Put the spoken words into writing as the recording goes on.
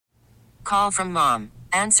call from mom.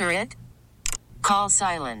 Answer it. Call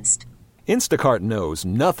silenced. Instacart knows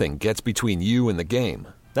nothing gets between you and the game.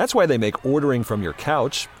 That's why they make ordering from your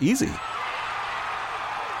couch easy.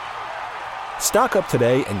 Stock up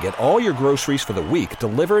today and get all your groceries for the week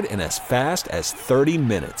delivered in as fast as 30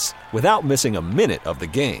 minutes without missing a minute of the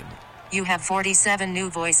game. You have 47 new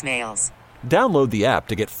voicemails. Download the app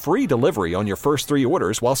to get free delivery on your first 3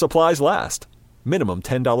 orders while supplies last. Minimum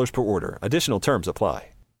 $10 per order. Additional terms apply.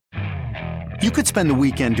 You could spend the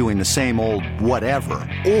weekend doing the same old whatever,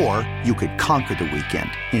 or you could conquer the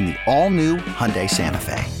weekend in the all-new Hyundai Santa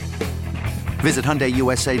Fe. Visit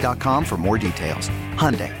HyundaiUSA.com for more details.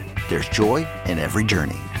 Hyundai, there's joy in every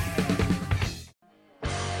journey.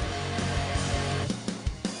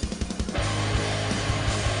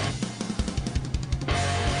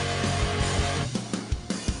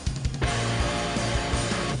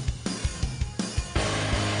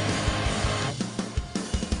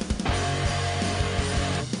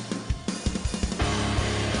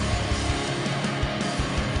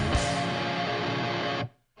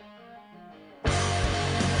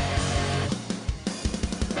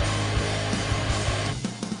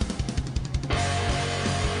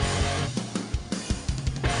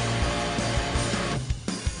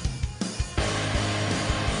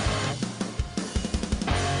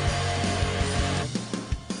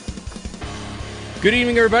 Good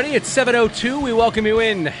evening, everybody. It's 7:02. We welcome you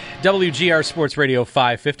in. WGR Sports Radio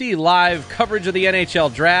 550. Live coverage of the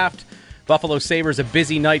NHL Draft. Buffalo Sabres, a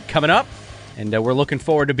busy night coming up. And we're looking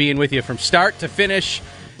forward to being with you from start to finish.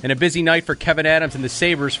 And a busy night for Kevyn Adams and the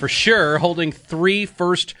Sabres for sure, holding 3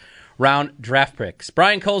 first-round draft picks.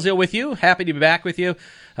 Brian Koziel with you. Happy to be back with you.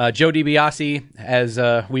 Joe DiBiase,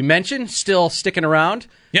 as we mentioned, still sticking around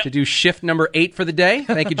to do shift number 8 for the day.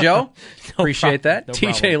 Thank you, Joe. Appreciate that. No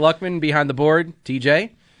TJ Luckman behind the board.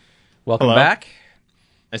 TJ, welcome Hello. back.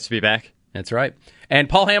 Nice to be back. That's right. And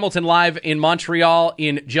Paul Hamilton live in Montreal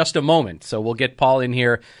in just a moment. So we'll get Paul in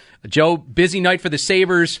here. Joe, busy night for the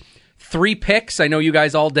Sabres. 3 picks. I know you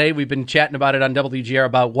guys all day. We've been chatting about it on WGR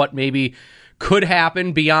about what maybe could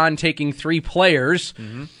happen beyond taking 3 players.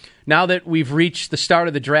 Mm-hmm. Now that we've reached the start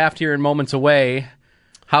of the draft here in moments away,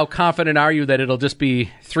 how confident are you that it'll just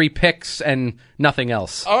be 3 picks and nothing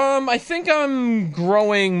else? I think I'm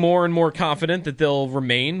growing more and more confident that they'll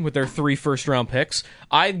remain with their 3 first-round picks.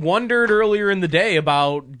 I wondered earlier in the day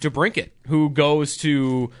about DeBrincat, who goes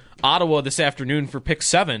to Ottawa this afternoon for pick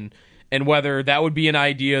 7, and whether that would be an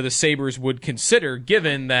idea the Sabres would consider,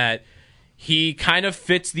 given that he kind of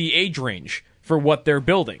fits the age range for what they're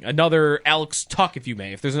building. Another Alex Tuck, if you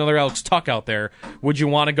may. If there's another Alex Tuck out there, would you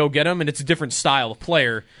want to go get him? And it's a different style of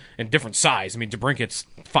player and different size. I mean, DeBrincat's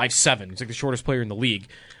 5'7". He's like the shortest player in the league.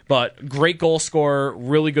 But great goal scorer,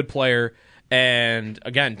 really good player, and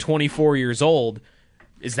again, 24 years old.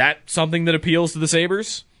 Is that something that appeals to the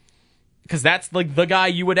Sabres? Because that's like the guy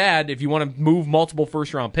you would add if you want to move multiple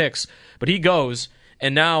first-round picks. But he goes,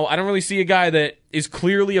 and now I don't really see a guy that is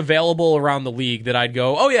clearly available around the league that I'd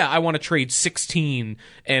go, oh yeah, I want to trade 16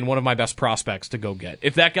 and one of my best prospects to go get.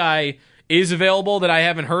 If that guy is available that I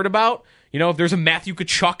haven't heard about, you know, if there's a Matthew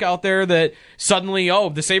Tkachuk out there that suddenly,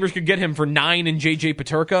 the Sabres could get him for 9 and JJ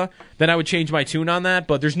Peterka, then I would change my tune on that.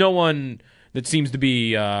 But there's no one that seems to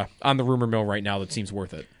be on the rumor mill right now that seems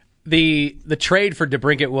worth it. The trade for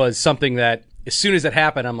DeBrincat was something that as soon as it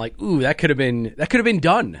happened, I'm like, ooh, that could have been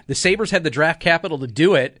done. The Sabres had the draft capital to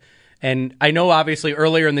do it. And I know obviously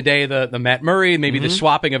earlier in the day the Matt Murray, maybe the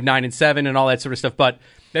swapping of 9 and 7 and all that sort of stuff, but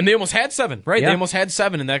and they almost had 7, right? Yeah. They almost had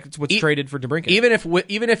 7, and that's what's traded for DeBrincat.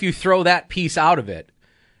 Even if you throw that piece out of it,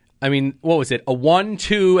 I mean, what was it? A 1,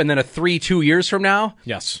 2, and then a 3 2 years from now?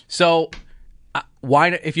 Yes. So why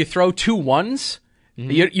if you throw 2 1s,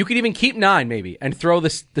 you could even keep 9 maybe and throw the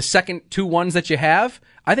second 2 1s that you have.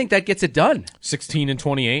 I think that gets it done. 16 and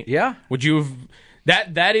 28. Yeah. Would you have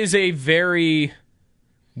that is a very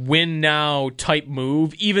win now type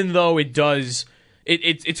move, even though it does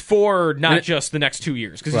it's for not just the next 2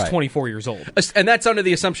 years, because he's 24 years old. And that's under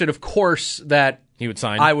the assumption, of course, that he would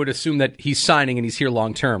sign. I would assume that he's signing and he's here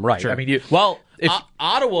long term, right? Sure. I mean,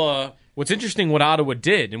 Ottawa. What's interesting, what Ottawa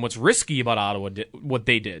did, and what's risky about Ottawa, what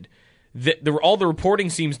they did. All the reporting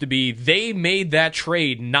seems to be they made that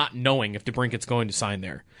trade not knowing if DeBrincat's going to sign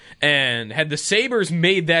there. And had the Sabres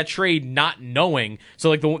made that trade not knowing, so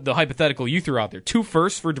like the hypothetical you threw out there, 2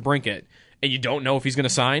 firsts for DeBrincat, and you don't know if he's going to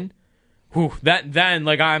sign,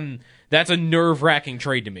 that's a nerve-wracking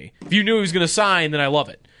trade to me. If you knew he was going to sign, then I love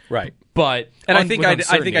it. Right. But I think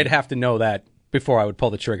I'd have to know that before I would pull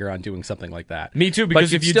the trigger on doing something like that. Me too,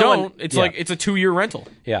 because if you don't, it's like it's a 2-year rental.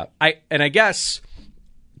 Yeah. I guess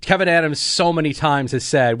Kevyn Adams so many times has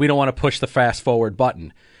said we don't want to push the fast forward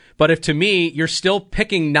button. But if to me, you're still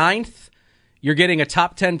picking ninth, you're getting a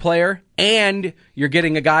top 10 player, and you're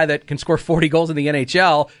getting a guy that can score 40 goals in the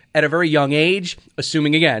NHL at a very young age,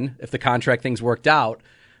 assuming, again, if the contract things worked out.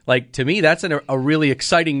 Like, to me, that's a really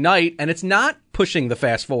exciting night, and it's not pushing the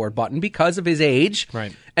fast-forward button because of his age,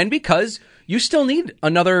 right, and because you still need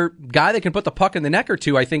another guy that can put the puck in the neck or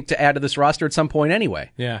two, I think, to add to this roster at some point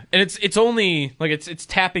anyway. Yeah, and it's only, like, it's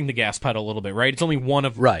tapping the gas pedal a little bit, right? It's only one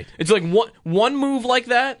of... Right. It's like one move like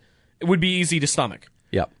that, it would be easy to stomach.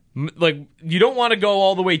 Yep. Like, you don't want to go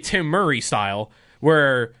all the way Tim Murray style,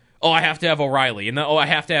 where, I have to have O'Reilly, and I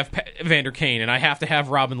have to have Vander Kane, and I have to have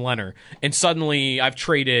Robin Lehner, and suddenly I've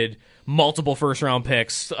traded multiple first-round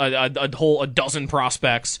picks, a dozen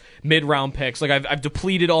prospects, mid-round picks. Like, I've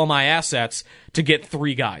depleted all my assets to get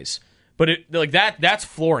 3 guys. But that's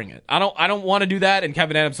flooring it. I don't want to do that, and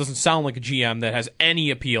Kevin Adams doesn't sound like a GM that has any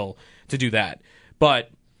appeal to do that. But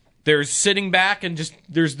there's sitting back and just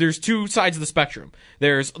there's two sides of the spectrum.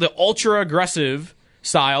 There's the ultra aggressive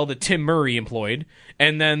style that Tim Murray employed,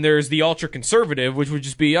 and then there's the ultra conservative, which would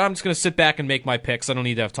just be, I'm just going to sit back and make my picks. I don't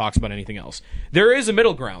need to have talks about anything else. There is a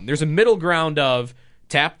middle ground. There's a middle ground of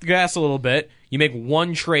tap the gas a little bit. You make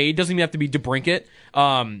one trade. Doesn't even have to be DeBrincat.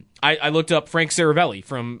 I looked up Frank Saravelli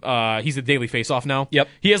from he's the Daily Faceoff now. Yep.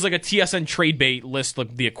 He has like a TSN trade bait list,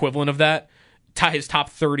 like the equivalent of that. His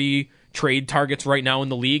top 30 trade targets right now in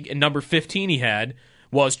the league, and number 15 he had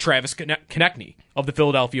was Travis Konechny of the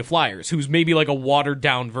Philadelphia Flyers, who's maybe like a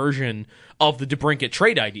watered-down version of the DeBrincat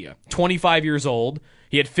trade idea. 25 years old.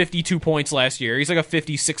 He had 52 points last year. He's like a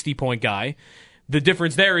 50, 60-point guy. The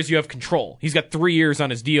difference there is you have control. He's got 3 years on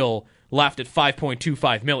his deal left at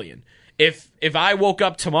 $5.25 million. If I woke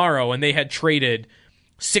up tomorrow and they had traded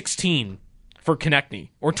 16 for Konechny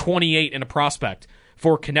or 28 in a prospect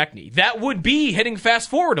for Konechny, that would be hitting fast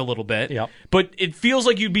forward a little bit. Yep. But it feels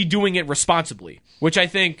like you'd be doing it responsibly, which I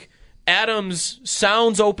think Adams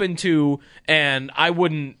sounds open to, and I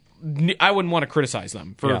wouldn't want to criticize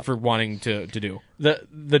them for wanting to do. The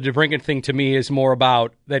DeBrincat thing to me is more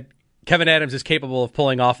about that Kevin Adams is capable of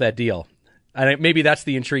pulling off that deal. And maybe that's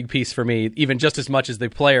the intrigue piece for me, even just as much as the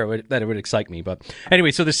player, that it would excite me. But anyway,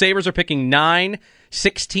 so the Sabres are picking 9,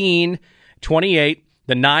 16, 28.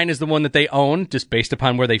 The 9 is the one that they own, just based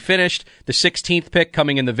upon where they finished. The 16th pick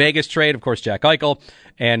coming in the Vegas trade, of course, Jack Eichel.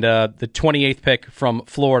 And the 28th pick from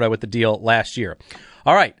Florida with the deal last year.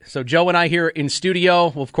 All right, so Joe and I here in studio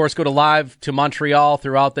will, of course, go live to Montreal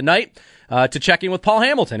throughout the night to check in with Paul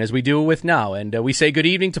Hamilton, as we do with now. And we say good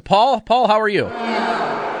evening to Paul. Paul, how are you?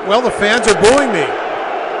 Well, the fans are booing me.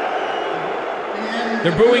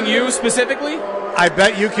 They're booing you specifically? I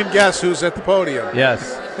bet you can guess who's at the podium.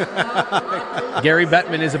 Yes. Gary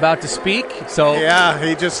Bettman is about to speak. So yeah,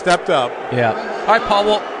 he just stepped up. Yeah. All right,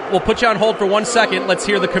 Paul, we'll put you on hold for 1 second. Let's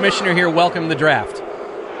hear the commissioner here welcome the draft.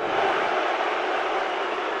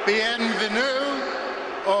 Bienvenue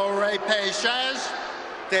au repêchage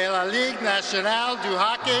de la Ligue nationale du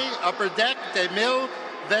hockey Upper Deck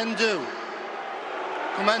 2022.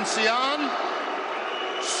 Commencions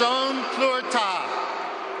son plus tard.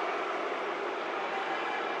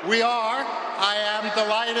 I am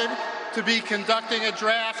delighted to be conducting a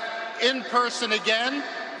draft in person again,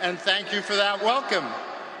 and thank you for that welcome.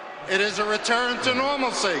 It is a return to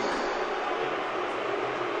normalcy.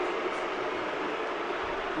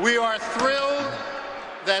 We are thrilled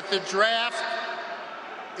that the draft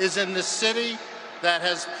is in the city that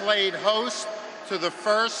has played host to the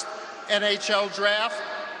first NHL draft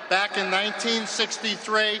back in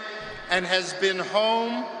 1963 and has been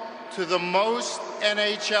home to the most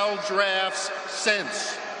NHL drafts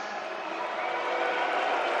since.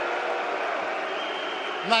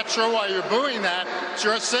 I'm not sure why you're booing that. It's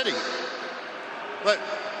your city. But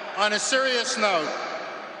on a serious note,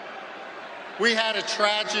 we had a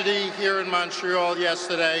tragedy here in Montreal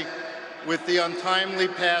yesterday with the untimely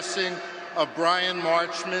passing of Brian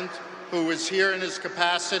Marchment, who was here in his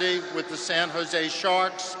capacity with the San Jose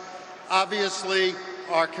Sharks. Obviously,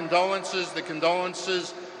 our condolences, the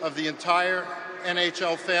condolences of the entire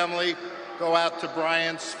NHL family go out to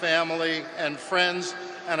Brian's family and friends,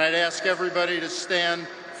 and I'd ask everybody to stand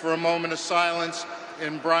for a moment of silence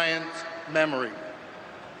in Brian's memory.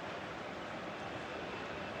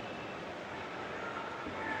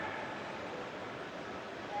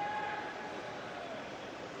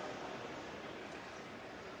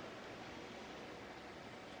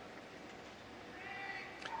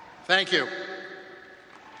 Thank you.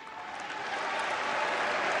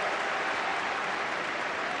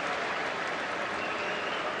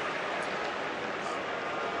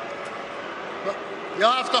 You'll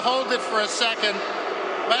have to hold it for a second.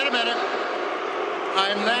 Wait a minute.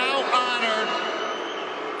 I'm now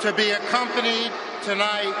honored to be accompanied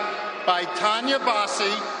tonight by Tanya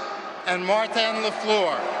Bassi and Martin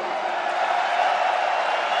Lafleur.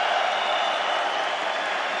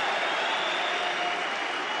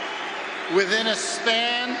 Within a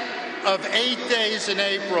span of 8 days in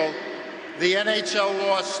April, the NHL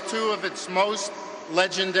lost two of its most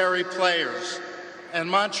legendary players, and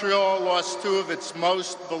Montreal lost two of its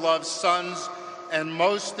most beloved sons, and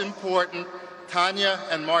most important, Tanya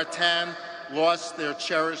and Martin lost their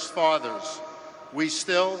cherished fathers. We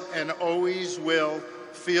still and always will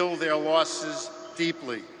feel their losses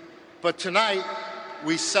deeply. But tonight,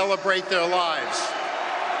 we celebrate their lives.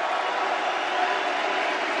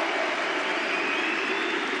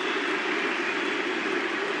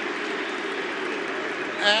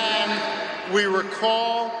 And we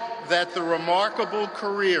recall that the remarkable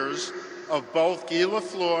careers of both Guy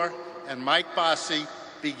Lafleur and Mike Bossy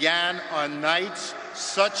began on nights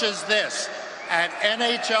such as this at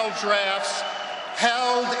NHL drafts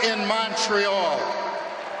held in Montreal.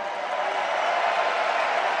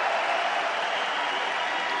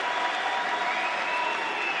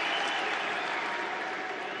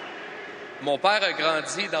 Mon père a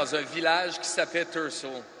grandi dans un village qui s'appelait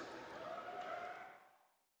Thurso.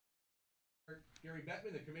 Gary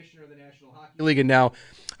Bettman, the commissioner of the National Hockey League, and now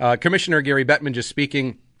Commissioner Gary Bettman just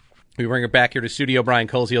speaking. We bring it back here to studio. Brian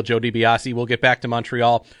Koziel, Joe DiBiase. We'll get back to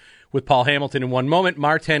Montreal with Paul Hamilton in one moment.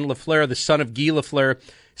 Martin Lafleur, the son of Guy Lafleur,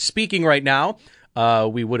 speaking right now.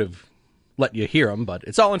 We would have let you hear him, but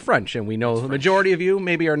it's all in French, and we know the majority of you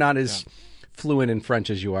maybe are not as fluent in French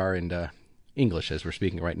as you are in English as we're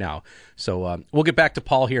speaking right now. So we'll get back to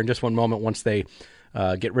Paul here in just one moment once they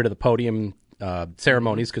get rid of the podium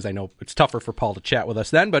ceremonies, because I know it's tougher for Paul to chat with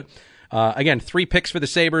us then. But again, 3 picks for the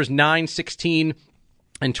Sabres, 9, 16,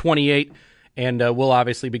 and 28. And we'll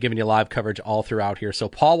obviously be giving you live coverage all throughout here. So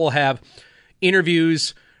Paul will have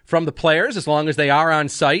interviews from the players as long as they are on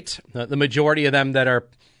site. The majority of them that are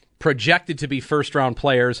projected to be first-round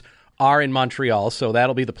players are in Montreal. So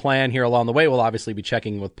that'll be the plan here along the way. We'll obviously be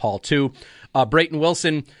checking with Paul, too. Brayton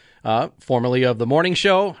Wilson, formerly of The Morning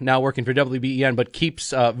Show, now working for WBEN, but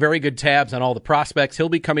keeps very good tabs on all the prospects. He'll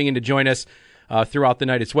be coming in to join us throughout the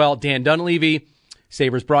night as well. Dan Dunleavy,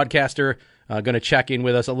 Sabres broadcaster, going to check in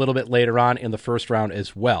with us a little bit later on in the first round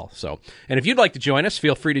as well. So, and if you'd like to join us,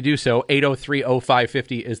 feel free to do so.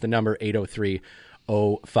 803-0550 is the number,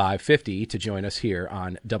 803-0550 to join us here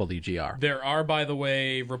on WGR. There are, by the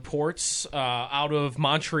way, reports out of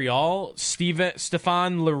Montreal.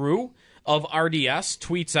 Stéphane Leroux of RDS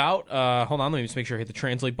tweets out, hold on, let me just make sure I hit the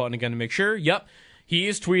translate button again to make sure. Yep. He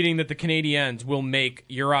is tweeting that the Canadiens will make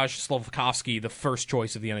Juraj Slafkovsky the first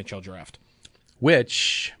choice of the NHL draft.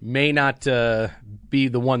 Which may not be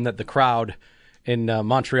the one that the crowd in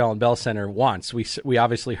Montreal and Bell Center wants. We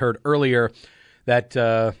obviously heard earlier that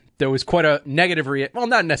there was quite a negative reaction. Well,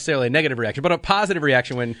 not necessarily a negative reaction, but a positive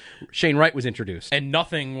reaction when Shane Wright was introduced. And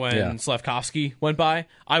nothing when Slafkovsky went by.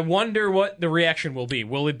 I wonder what the reaction will be.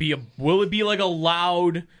 Will it be like a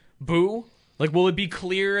loud boo? Like, will it be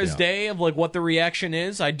clear as day of like what the reaction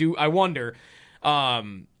is? I wonder.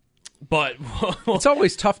 But it's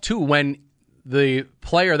always tough too when the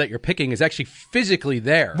player that you're picking is actually physically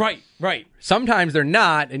there. Right. Sometimes they're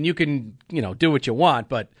not, and you can, do what you want,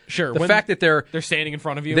 but sure, the fact that they're standing in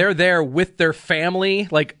front of you, they're there with their family,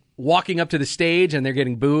 like walking up to the stage and they're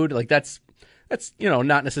getting booed, like that's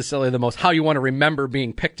not necessarily the most how you want to remember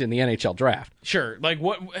being picked in the NHL draft. Sure. Like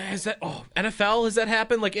what has that NFL, has that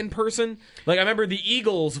happened like in person? Like I remember the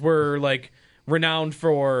Eagles were like renowned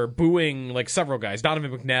for booing like several guys.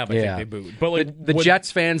 Donovan McNabb, I think they booed. But like the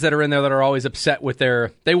Jets fans that are in there that are always upset with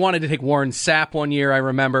they wanted to take Warren Sapp one year, I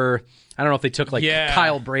remember. I don't know if they took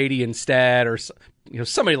Kyle Brady instead or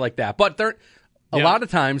somebody like that. But a lot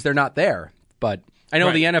of times they're not there. But I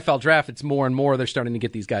know the NFL draft, it's more and more they're starting to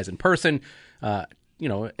get these guys in person,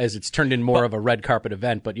 as it's turned in more of a red carpet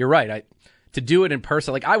event. But you're right. To do it in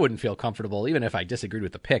person, like I wouldn't feel comfortable, even if I disagreed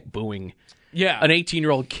with the pick, booing an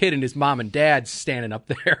 18-year-old kid and his mom and dad standing up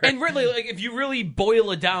there. And really, like, if you really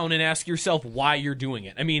boil it down and ask yourself why you're doing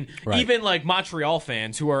it, I mean, even like Montreal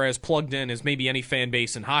fans who are as plugged in as maybe any fan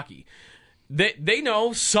base in hockey, they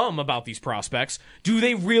know some about these prospects. Do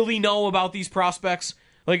they really know about these prospects?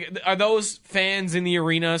 Like, are those fans in the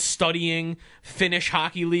arena studying Finnish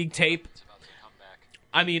Hockey League tape?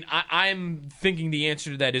 I mean, I'm thinking the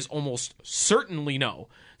answer to that is almost certainly no.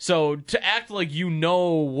 So to act like you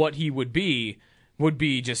know what he would be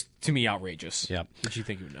just, to me, outrageous. Yeah. Did you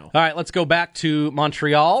think you would know? All right, let's go back to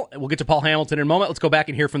Montreal. We'll get to Paul Hamilton in a moment. Let's go back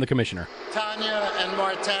and hear from the commissioner. Tanya and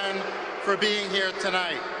Martin for being here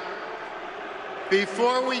tonight.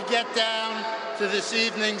 Before we get down to this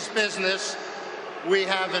evening's business, we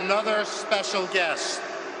have another special guest,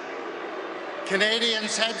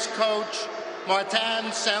 Canadiens head coach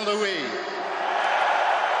Martin St. Louis.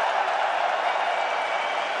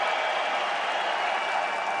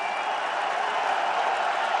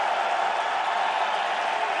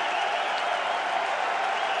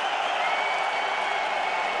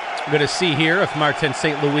 I'm going to see here if Martin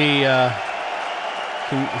St. Louis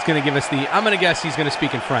is going to give us I'm going to guess he's going to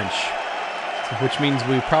speak in French, which means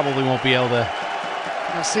we probably won't be able to.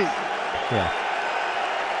 Merci. Yeah.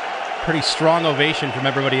 Pretty strong ovation from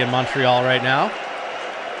everybody in Montreal right now.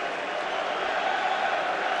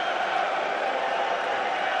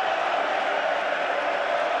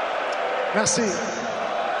 Merci.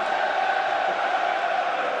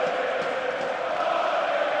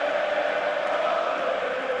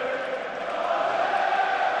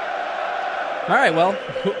 All right, well,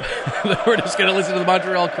 we're just going to listen to the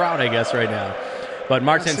Montreal crowd, I guess, right now. But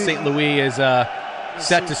Martin St. Louis is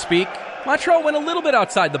set to speak. Montreal went a little bit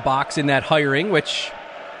outside the box in that hiring, which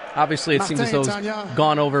obviously it seems as though it's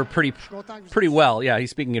gone over pretty well. Yeah, he's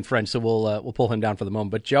speaking in French, so we'll pull him down for the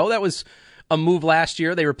moment. But, Joe, that was a move last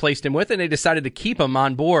year they replaced him with, and they decided to keep him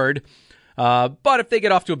on board. But if they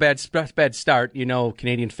get off to a bad start,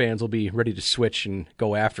 Canadian fans will be ready to switch and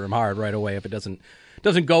go after him hard right away if it doesn't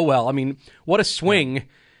go well. I mean, what a swing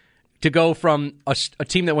to go from a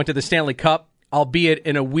team that went to the Stanley Cup, albeit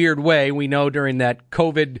in a weird way. We know during that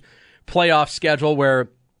COVID playoff schedule where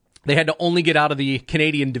they had to only get out of the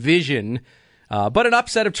Canadian division, but an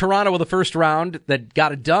upset of Toronto with the first round that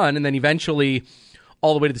got it done, and then eventually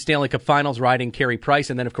all the way to the Stanley Cup Finals riding Carey Price,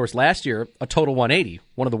 and then, of course, last year, a total 180,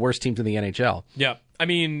 one of the worst teams in the NHL. Yeah, I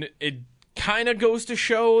mean, it kind of goes to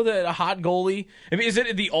show that a hot goalie, is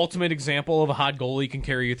it the ultimate example of a hot goalie can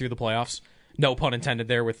carry you through the playoffs? No pun intended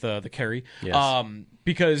there with the carry. Yes.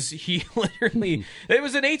 Because he literally, it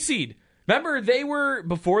was an 8 seed. Remember, they were,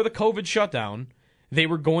 before the COVID shutdown, they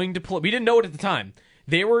were going to play, we didn't know it at the time,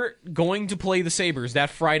 they were going to play the Sabres that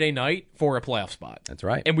Friday night for a playoff spot. That's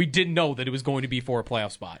right. And we didn't know that it was going to be for a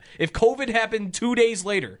playoff spot. If COVID happened 2 days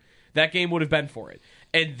later, that game would have been for it.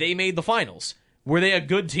 And they made the finals. Were they a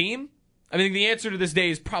good team? I mean, the answer to this day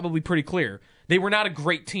is probably pretty clear. They were not a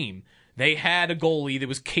great team. They had a goalie that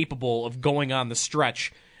was capable of going on the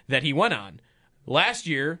stretch that he went on. Last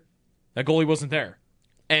year, that goalie wasn't there.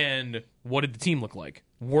 And what did the team look like?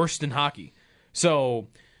 Worst in hockey. So,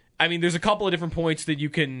 I mean, there's a couple of different points that you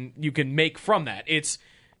can make from that. It's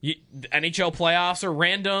NHL playoffs are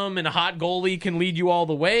random, and a hot goalie can lead you all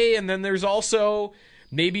the way. And then there's also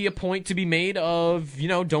maybe a point to be made of,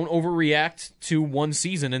 don't overreact to one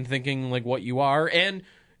season and thinking like what you are. And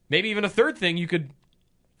maybe even a third thing you could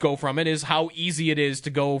go from it is how easy it is to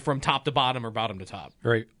go from top to bottom or bottom to top.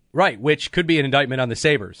 Right, which could be an indictment on the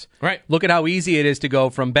Sabres. Right. Look at how easy it is to go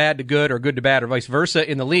from bad to good or good to bad or vice versa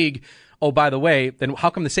in the league. Oh, by the way, then how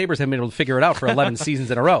come the Sabres haven't been able to figure it out for 11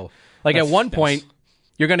 seasons in a row? Like at one point,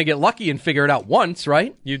 you're going to get lucky and figure it out once,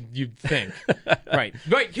 right? You'd think. Right.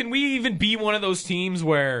 Can we even be one of those teams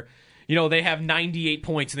where, they have 98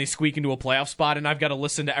 points and they squeak into a playoff spot and I've got to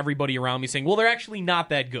listen to everybody around me saying, well, they're actually not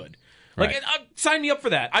that good. Like, Right. Sign me up for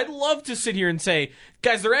that. I'd love to sit here and say,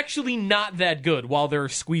 guys, they're actually not that good while they're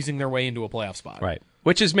squeezing their way into a playoff spot. Right.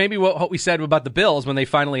 Which is maybe what we said about the Bills when they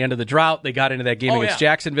finally ended the drought. They got into that game against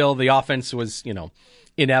Jacksonville. The offense was,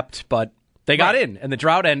 inept, but they got in, and the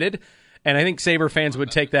drought ended. And I think Sabre fans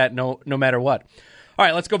would take that no matter what. All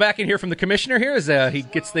right, let's go back and hear from the commissioner here as he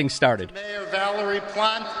gets things started. Mayor Valerie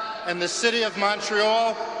Plante and the City of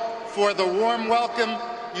Montreal for the warm welcome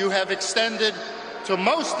you have extended to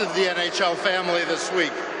most of the NHL family this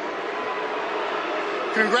week.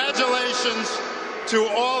 Congratulations to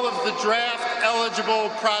all of the draft-eligible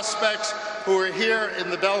prospects who are here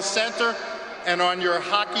in the Bell Center and on your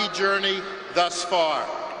hockey journey thus far.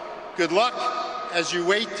 Good luck as you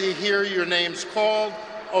wait to hear your names called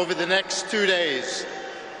over the next 2 days.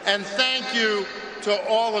 And thank you to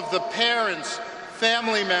all of the parents,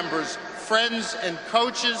 family members, friends, and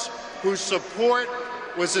coaches whose support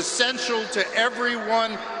was essential to every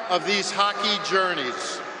one of these hockey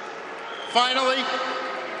journeys. Finally,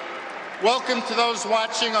 welcome to those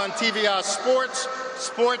watching on TVR Sports,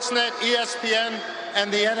 Sportsnet, ESPN,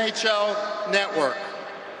 and the NHL Network.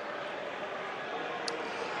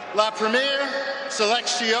 La première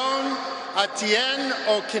sélection appartient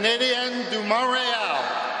aux Canadiens du Montréal.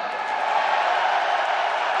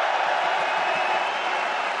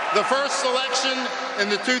 The first selection in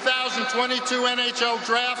the 2022 NHL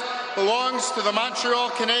Draft belongs to the Montreal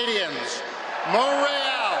Canadiens.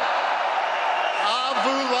 Montréal, à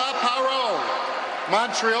vous la parole.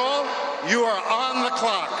 Montreal, you are on the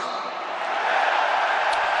clock.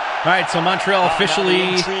 All right, so Montreal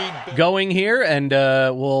officially going here, and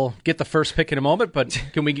we'll get the first pick in a moment. But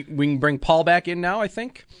we can bring Paul back in now, I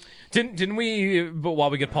think. Didn't we? But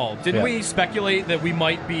while we get Paul, didn't we speculate that we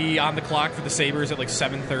might be on the clock for the Sabres at like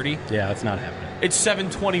 7:30? Yeah, that's not happening. It's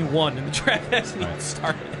 7:21, and the draft hasn't even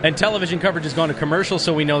started. And television coverage has gone to commercial,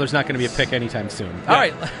 so we know there's not going to be a pick anytime soon. All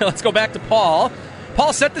right, let's go back to Paul.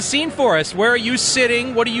 Paul, set the scene for us. Where are you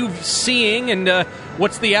sitting? What are you seeing? And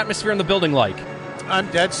what's the atmosphere in the building like? I'm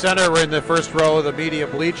dead center. We're in the first row of the media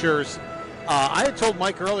bleachers. I had told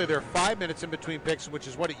Mike earlier there are 5 minutes in between picks, which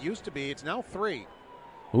is what it used to be. It's now 3.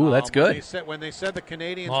 Ooh, that's good. When they said the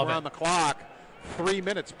Canadians were on the clock, 3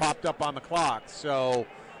 minutes popped up on the clock. So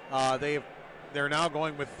they're now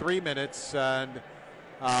going with 3 minutes and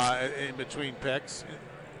in between picks.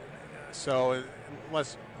 So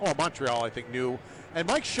Montreal, I think, knew. And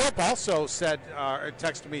Mike Schopp also said,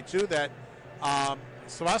 texted me too, that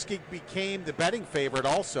Slafkovsky became the betting favorite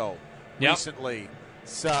also recently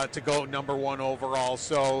to go number 1 overall.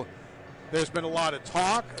 So there's been a lot of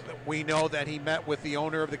talk. We know that he met with the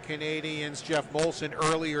owner of the Canadiens, Jeff Molson,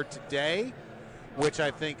 earlier today, which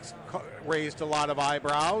I think raised a lot of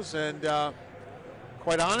eyebrows. And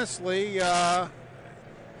quite honestly,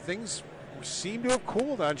 things seem to have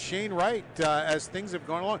cooled on Shane Wright as things have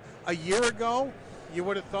gone along. A year ago, you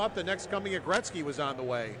would have thought the next coming of Gretzky was on the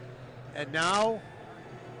way. And now,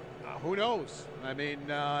 who knows? I mean,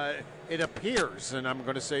 it appears, and I'm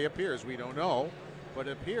going to say appears, we don't know, but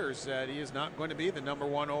it appears that he is not going to be the number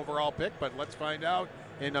 1 overall pick, but let's find out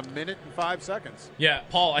in a minute and 5 seconds. Yeah,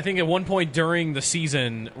 Paul, I think at one point during the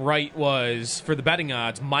season, Wright was, for the betting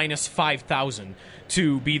odds, minus 5,000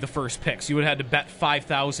 to be the first pick. So you would have had to bet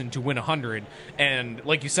 5,000 to win 100, and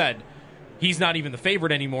like you said, he's not even the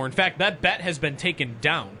favorite anymore. In fact, that bet has been taken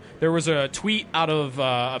down. There was a tweet out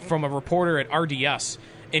of from a reporter at RDS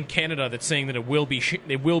in Canada that's saying that it will be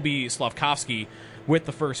Slafkovsky with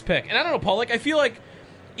the first pick. And I don't know, Paul, I feel like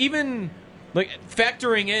even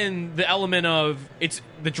factoring in the element of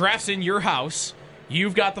the draft's in your house,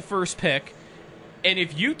 you've got the first pick, and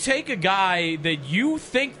if you take a guy that you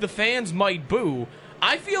think the fans might boo,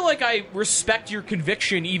 I feel like I respect your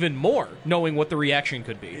conviction even more, knowing what the reaction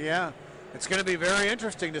could be. Yeah. It's going to be very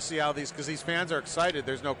interesting to see how because these fans are excited.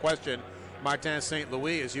 There's no question. Martin St.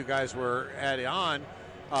 Louis, as you guys were adding on,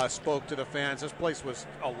 spoke to the fans. This place was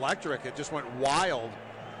electric. It just went wild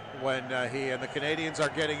when he and the Canadians are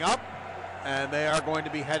getting up, and they are going to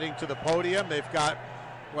be heading to the podium. They've got,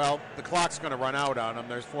 the clock's going to run out on them.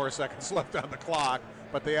 There's 4 seconds left on the clock,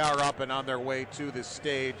 but they are up and on their way to the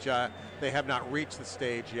stage. They have not reached the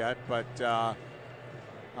stage yet, but they'll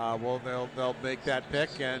make that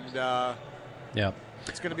pick, and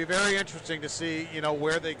it's going to be very interesting to see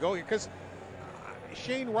where they go, because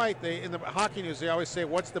Shane Wright, in the Hockey News, they always say,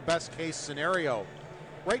 what's the best case scenario?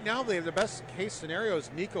 Right now, the best case scenario is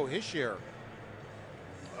Nico Hischier.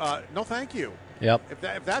 No, thank you. Yep.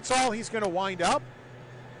 If that's all he's going to wind up,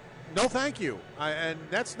 no, thank you. And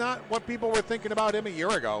that's not what people were thinking about him a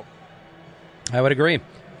year ago. I would agree.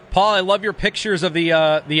 Paul, I love your pictures of the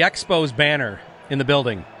Expos banner in the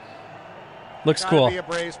building. Looks cool. Be a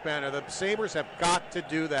Braves banner. The Sabres have got to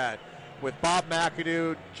do that with Bob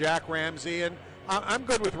McAdoo, Jack Ramsey, and I'm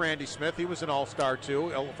good with Randy Smith. He was an all-star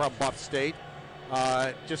too from Buff State.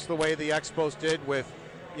 Just the way the Expos did with,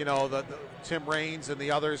 the Tim Raines and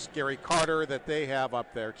the others, Gary Carter, that they have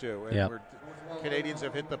up there too. And Canadians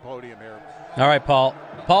have hit the podium here. All right, Paul.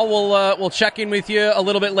 Paul, we'll check in with you a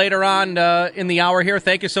little bit later on in the hour here.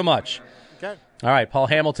 Thank you so much. Okay. All right, Paul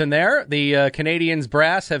Hamilton there. The Canadiens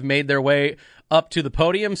brass have made their way up to the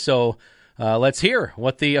podium, so let's hear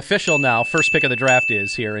what the official first pick of the draft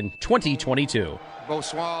is here in 2022.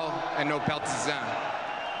 Bonsoir à nos partisans.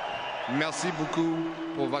 Merci beaucoup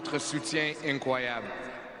pour votre soutien incroyable.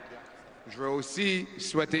 Je veux aussi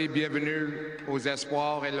souhaiter bienvenue aux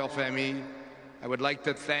espoirs et leurs familles. I would like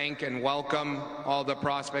to thank and welcome all the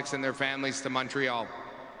prospects and their families to Montreal.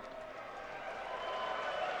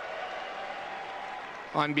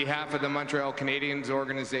 On behalf of the Montreal Canadiens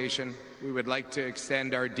organization, we would like to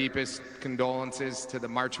extend our deepest condolences to the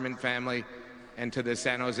Marchment family and to the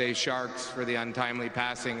San Jose Sharks for the untimely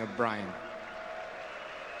passing of Brian.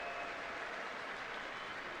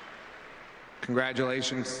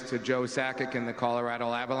 Congratulations to Joe Sakic and the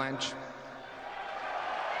Colorado Avalanche.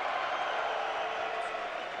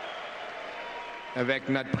 Avec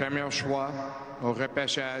notre premier choix au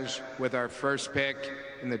repêchage, with our first pick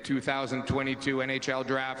in the 2022 NHL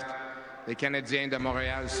Draft, les Canadiens de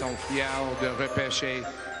Montréal sont fiers de repêcher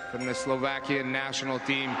from the Slovakian national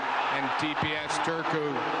team and TPS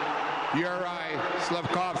Turku, Juraj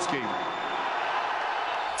Slafkovsky.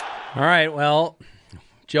 All right, well,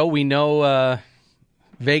 Joe, we know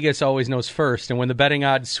Vegas always knows first, and when the betting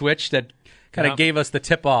odds switched, that kind of gave us the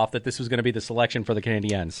tip-off that this was going to be the selection for the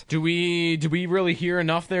Canadiens. Do we really hear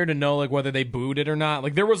enough there to know like whether they booed it or not?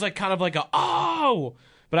 Like there was like kind of like a oh,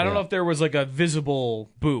 but I don't know if there was like a visible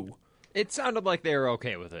boo. It sounded like they were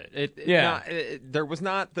okay with it. There was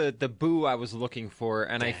not the boo I was looking for,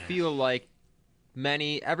 and I feel like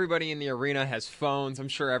everybody in the arena has phones. I'm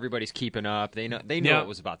sure everybody's keeping up. They know it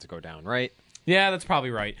was about to go down, right? Yeah, that's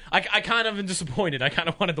probably right. I kind of am disappointed. I kind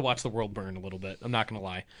of wanted to watch the world burn a little bit. I'm not going to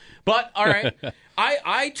lie. But, all right,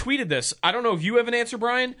 I tweeted this. I don't know if you have an answer,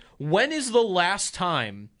 Brian. When is the last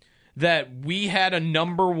time that we had a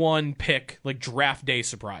number one pick, like draft day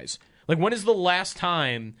surprise? Like, when is the last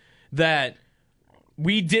time that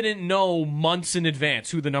we didn't know months in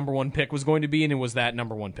advance who the number one pick was going to be, and it was that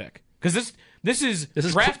number one pick? Because this is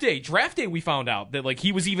draft day. Draft day, we found out that like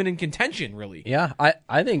he was even in contention, really. Yeah,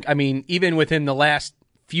 I think, even within the last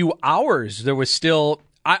few hours, there was still,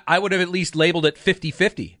 I would have at least labeled it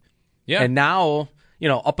 50-50. Yeah. And now,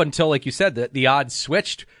 up until, like you said, the odds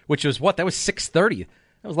switched, which was that was 6:30.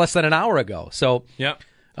 That was less than an hour ago. So,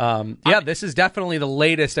 this is definitely the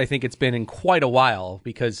latest I think it's been in quite a while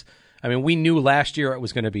because, we knew last year it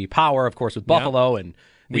was going to be Power, of course, with Buffalo and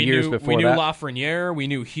we knew Lafreniere, we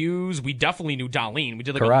knew Hughes, we definitely knew Dahlin. We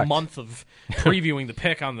did like a month of previewing the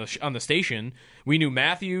pick on the station. We knew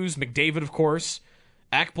Matthews, McDavid, of course,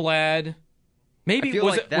 Ekblad. Maybe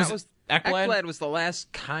was Ekblad? Ekblad was the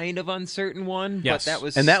last kind of uncertain one, yes.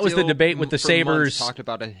 But that was the debate with the Sabres. Talked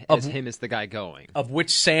about as him as the guy going of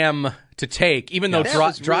which Sam to take, even though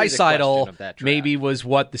Draisaitl maybe was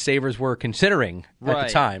what the Sabres were considering at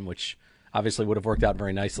the time, which obviously would have worked out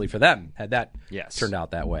very nicely for them had that turned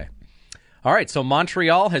out that way. All right, so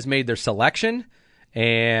Montreal has made their selection,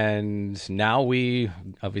 and now we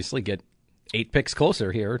obviously get 8 picks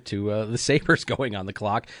closer here to the Sabres going on the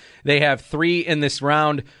clock. They have 3 in this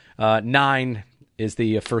round. 9 is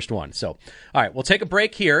the first one. So, all right, we'll take a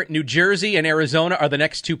break here. New Jersey and Arizona are the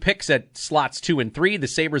next 2 picks at slots 2 and 3. The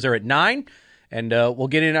Sabres are at 9, and we'll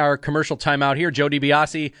get in our commercial timeout here. Joe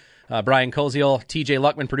DiBiase, Brian Koziel, TJ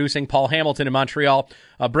Luckman producing, Paul Hamilton in Montreal.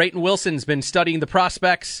 Brayton Wilson's been studying the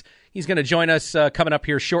prospects. He's going to join us coming up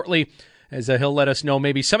here shortly as he'll let us know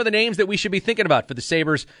maybe some of the names that we should be thinking about for the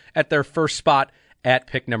Sabres at their first spot at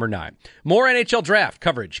pick number 9. More NHL draft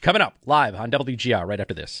coverage coming up live on WGR right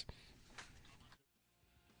after this.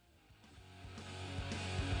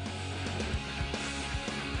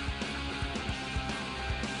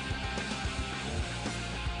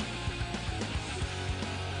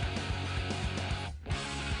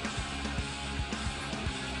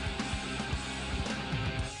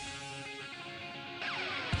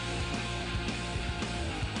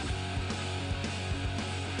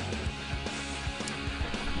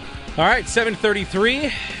 All right, 7:33,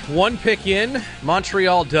 1 pick in.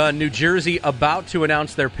 Montreal done. New Jersey about to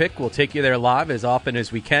announce their pick. We'll take you there live as often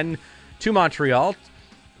as we can to Montreal.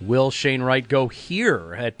 Will Shane Wright go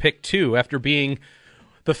here at pick 2 after being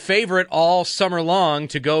the favorite all summer long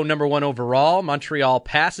to go number 1 overall? Montreal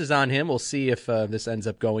passes on him. We'll see if this ends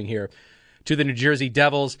up going here to the New Jersey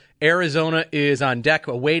Devils. Arizona is on deck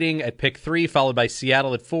awaiting at pick 3, followed by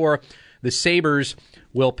Seattle at 4. The Sabres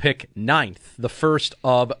will pick 9th, the first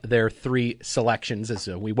of their 3 selections. As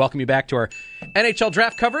we welcome you back to our NHL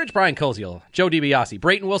draft coverage. Brian Koziel, Joe DiBiase,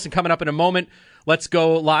 Brayton Wilson coming up in a moment. Let's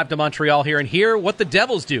go live to Montreal here and hear what the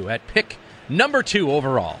Devils do at pick number 2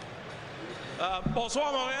 overall.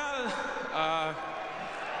 Bonsoir, Montréal.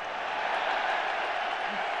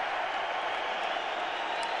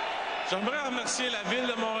 J'aimerais remercier la Ville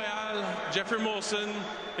de Montréal, Jeffrey Molson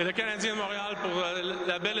et le Canadien de Montréal pour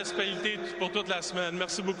la belle hospitalité pour toute la semaine.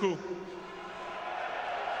 Merci beaucoup.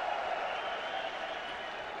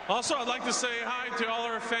 Also, I'd like to say hi to all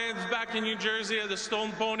our fans back in New Jersey at the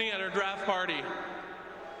Stone Pony at our draft party.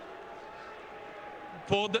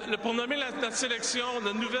 Pour nommer notre sélection,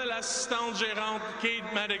 la nouvelle assistante gérante Kate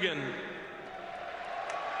Madigan.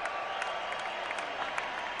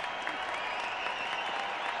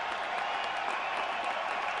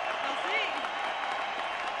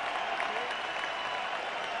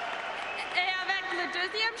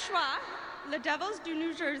 Choix, the Devils du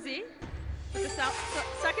New Jersey. With the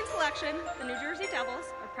second selection, the New Jersey Devils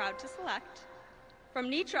are proud to select from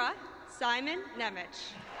Nitra, Simon Nemec.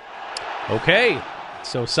 Okay,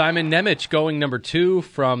 so Simon Nemec going number 2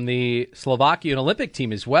 from the Slovakian Olympic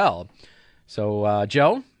team as well. So,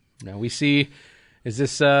 Joe, now we see, is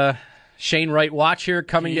this Shane Wright watch here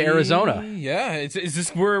coming to Arizona? Yeah, is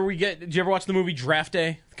this where we get, did you ever watch the movie Draft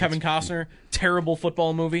Day? Kevin Costner, terrible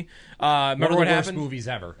football movie. Remember what happened? Worst movies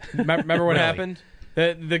ever. Remember what happened?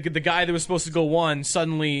 The guy that was supposed to go 1,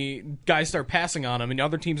 suddenly guys start passing on him, and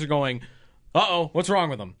other teams are going, uh-oh, what's wrong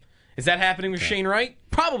with him? Is that happening with Shane Wright?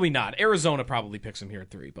 Probably not. Arizona probably picks him here at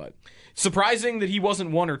 3, but surprising that he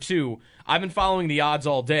wasn't 1 or 2. I've been following the odds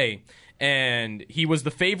all day, and he was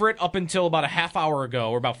the favorite up until about a half hour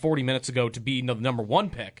ago, or about 40 minutes ago, to be the number 1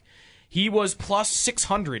 pick. He was plus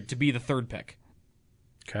 600 to be the 3rd pick.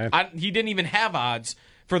 Okay. He didn't even have odds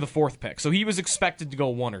for the 4th pick, so he was expected to go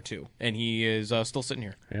 1 or 2, and he is still sitting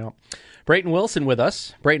here. Yeah. Brayton Wilson with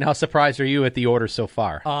us. Brayton, how surprised are you at the order so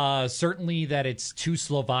far? Certainly that it's 2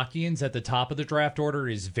 Slovakians at the top of the draft order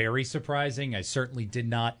is very surprising. I certainly did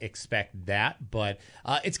not expect that, but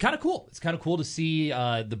it's kind of cool. It's kind of cool to see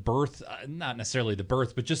the birth, not necessarily the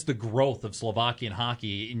birth, but just the growth of Slovakian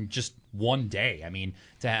hockey in just one day. I mean,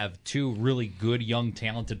 to have 2 really good, young,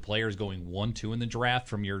 talented players going 1-2 in the draft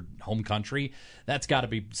from your home country, that's got to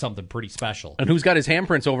be something pretty special. And who's got his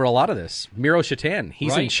handprints over a lot of this? Miro Shatan.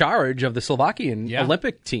 He's Right. in charge of the Slovakian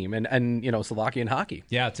Olympic team and Slovakian hockey.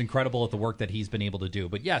 Yeah, it's incredible at the work that he's been able to do.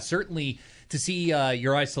 But yeah, certainly to see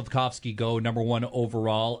Juraj Slafkovský go number 1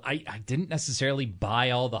 overall, I didn't necessarily buy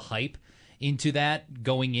all the hype into that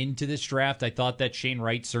going into this draft. I thought that Shane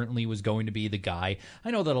Wright certainly was going to be the guy. I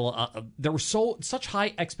know that there were such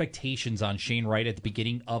high expectations on Shane Wright at the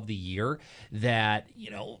beginning of the year that,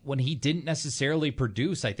 when he didn't necessarily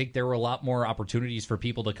produce, I think there were a lot more opportunities for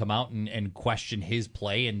people to come out and question his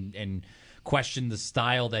play and question the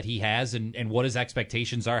style that he has and what his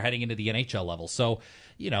expectations are heading into the NHL level. So,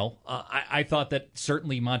 I thought that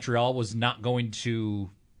certainly Montreal was not going to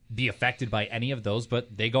be affected by any of those,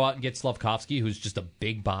 but they go out and get Slafkovský, who's just a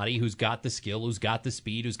big body, who's got the skill, who's got the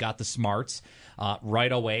speed, who's got the smarts.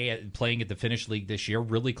 Right away, playing at the Finnish League this year,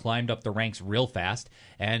 really climbed up the ranks real fast,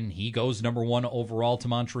 and he goes number 1 overall to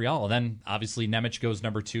Montreal. And then, obviously, Nemec goes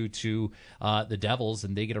number 2 to the Devils,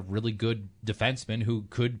 and they get a really good defenseman who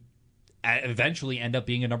could eventually end up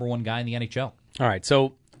being a number 1 guy in the NHL. All right,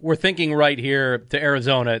 so we're thinking right here to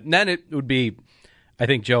Arizona, and then it would be, I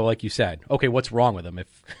think, Joe, like you said, okay, what's wrong with him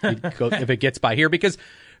if it gets by here? Because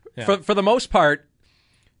for the most part,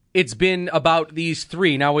 it's been about these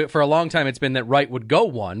 3. Now, for a long time, it's been that Wright would go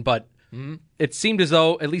 1, but it seemed as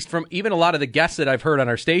though, at least from even a lot of the guests that I've heard on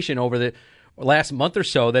our station over the last month or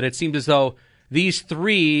so, that it seemed as though these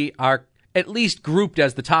 3 are at least grouped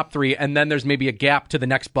as the top 3, and then there's maybe a gap to the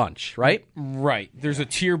next bunch, right? Right. There's a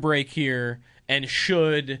tier break here, and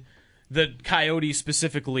should the Coyotes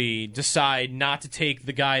specifically decide not to take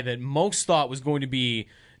the guy that most thought was going to be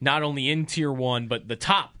not only in Tier 1, but the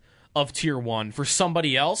top of Tier 1 for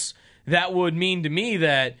somebody else, that would mean to me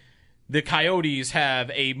that the Coyotes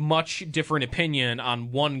have a much different opinion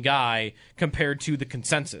on one guy compared to the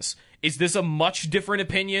consensus. Is this a much different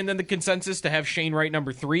opinion than the consensus to have Shane Wright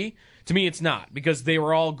number 3? To me, it's not, because they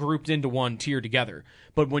were all grouped into one tier together.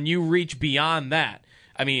 But when you reach beyond that,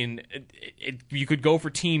 I mean, you could go for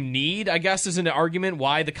team need, I guess, is an argument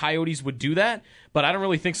why the Coyotes would do that. But I don't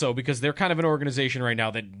really think so, because they're kind of an organization right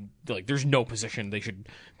now that, like, there's no position they should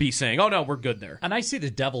be saying, oh, no, we're good there. And I see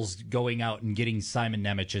the Devils going out and getting Simon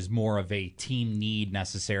Nemec as more of a team need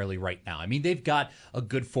necessarily right now. I mean, they've got a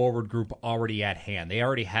good forward group already at hand. They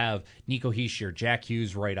already have Nico Hischier, Jack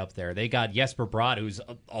Hughes right up there. They got Jesper Bratt, who's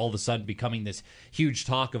all of a sudden becoming this huge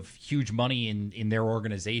talk of huge money in their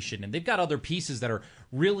organization. And they've got other pieces that are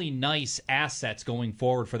really nice assets going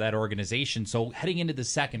forward for that organization. So heading into the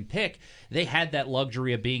second pick, they had that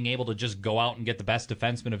luxury of being able to just go out and get the best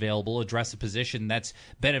defenseman available, address a position that's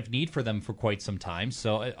been of need for them for quite some time.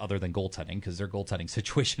 So other than goaltending, because their goaltending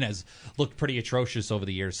situation has looked pretty atrocious over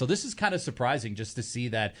the years. So this is kind of surprising just to see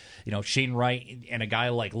that, you know, Shane Wright and a guy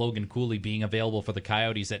like Logan Cooley being available for the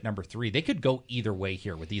Coyotes at number 3. They could go either way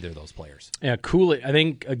here with either of those players. Yeah, Cooley, I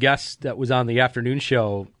think a guest that was on the afternoon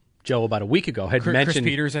show, Joe, about a week ago had mentioned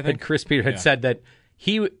Chris Peters, I think. Chris Peters had said that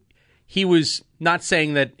he was not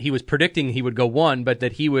saying that he was predicting he would go 1, but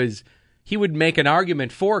that he would make an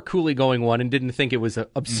argument for Cooley going 1 and didn't think it was an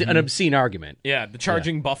obscene argument. Yeah, the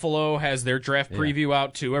Charging Buffalo has their draft preview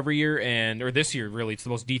out too every year, or this year really, it's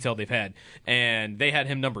the most detailed they've had. And they had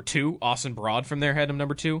him number 2. Austin Broad from there had him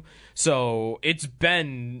number 2. So it's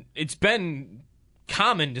been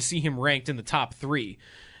common to see him ranked in the top 3.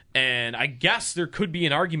 And I guess there could be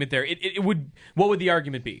an argument there. What would the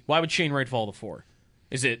argument be? Why would Shane Wright fall to 4?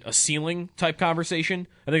 Is it a ceiling type conversation?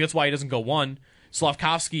 I think that's why he doesn't go 1.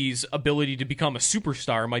 Slafkovsky's ability to become a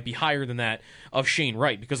superstar might be higher than that of Shane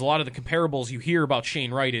Wright, because a lot of the comparables you hear about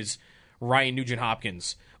Shane Wright is Ryan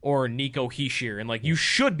Nugent-Hopkins or Nico Hischier, and like you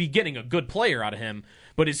should be getting a good player out of him,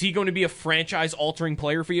 but is he going to be a franchise-altering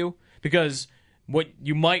player for you? Because what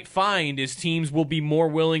you might find is teams will be more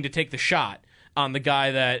willing to take the shot on the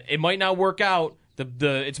guy that it might not work out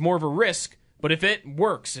It's more of a risk, but if it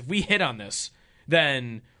works, if we hit on this,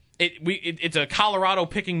 then it's a Colorado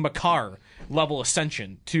picking Makar level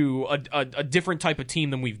ascension to a different type of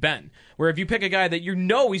team than we've been. Where if you pick a guy that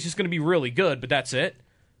he's just going to be really good, but that's it,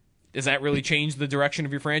 does that really change the direction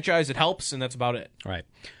of your franchise? It helps, and that's about it. All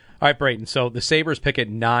right, Brayton. So the Sabres pick at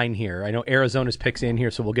 9 here. I know Arizona's picks in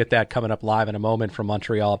here, so we'll get that coming up live in a moment from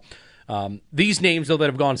Montreal. These names, though, that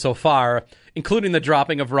have gone so far, including the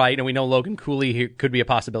dropping of Wright, and we know Logan Cooley here could be a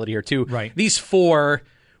possibility here too. Right. These 4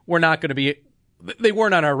 were not going to be. They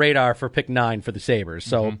weren't on our radar for pick 9 for the Sabres.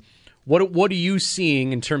 So, what are you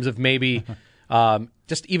seeing in terms of maybe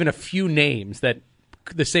just even a few names that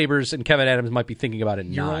the Sabres and Kevin Adams might be thinking about at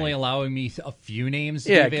 9? You're only allowing me a few names to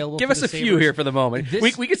be available. Give us a few here for the moment.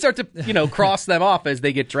 We can start to cross them off as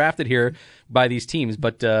they get drafted here by these teams.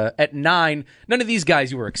 But at 9, none of these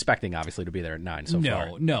guys you were expecting, obviously, to be there at 9 so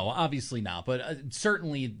far. No, obviously not. But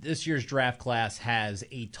certainly this year's draft class has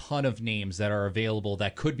a ton of names that are available,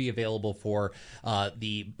 that could be available for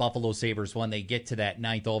the Buffalo Sabres when they get to that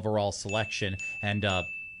 9th overall selection. And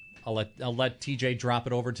I'll let TJ drop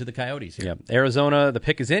it over to the Coyotes here. Yeah. Arizona, the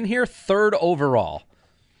pick is in here, 3rd overall.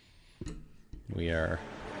 We are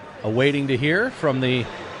awaiting to hear from the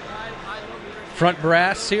front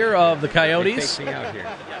brass here of the Coyotes. They faked me out here.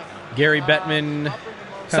 Gary Bettman.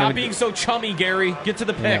 Stop being so chummy, Gary. Get to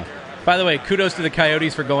the pick. Yeah. By the way, kudos to the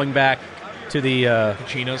Coyotes for going back to the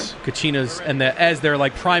Kachinas and as their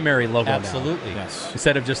primary logo now. Absolutely. Yes.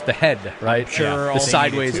 Instead of just the head, right? Sure. The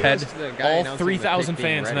sideways head. All 3,000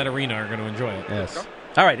 fans in that arena are going to enjoy it. Yes.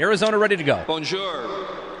 All right, Arizona ready to go. Bonjour.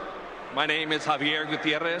 My name is Javier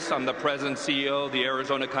Gutierrez. I'm the president and CEO of the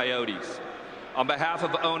Arizona Coyotes. On behalf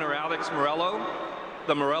of owner Alex Morello,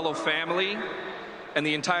 the Morello family, and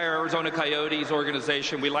the entire Arizona Coyotes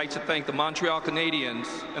organization, we'd like to thank the Montreal Canadiens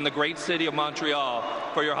and the great city of Montreal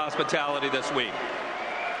for your hospitality this week.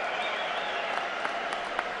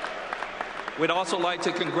 We'd also like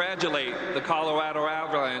to congratulate the Colorado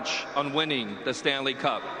Avalanche on winning the Stanley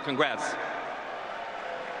Cup. Congrats.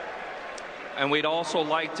 And we'd also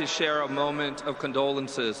like to share a moment of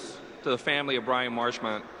condolences to the family of Brian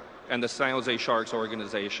Marchment and the San Jose Sharks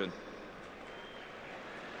organization.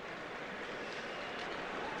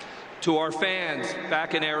 To our fans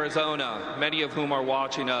back in Arizona, many of whom are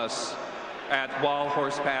watching us at Wild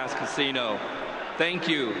Horse Pass Casino, thank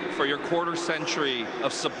you for your quarter century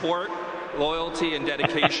of support, loyalty, and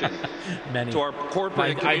dedication. Many. To our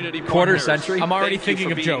corporate and community quarter partners, century? I'm already thank you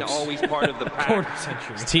thinking for of being jokes. always part of the pack. Quarter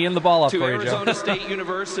century. He's teeing the ball up To for you, Joe. Arizona State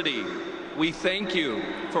University, we thank you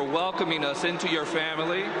for welcoming us into your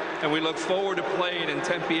family, and we look forward to playing in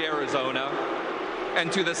Tempe, Arizona.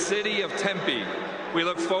 And to the city of Tempe, we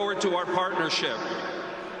look forward to our partnership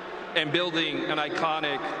and building an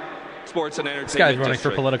iconic sports and entertainment This guy's running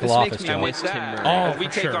district. for political office, Joe. And with that, as we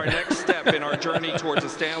take our next step in our journey towards the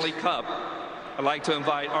Stanley Cup, I'd like to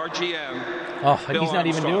invite our GM, Bill he's not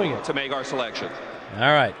even Armstrong, doing it. to make our selection.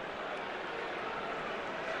 All right.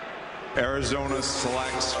 Arizona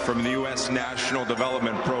selects from the U.S. National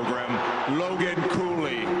Development Program, Logan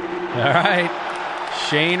Cooley. All right.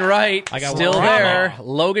 Shane Wright, still there.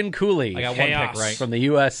 Logan Cooley. I got one pick right. From the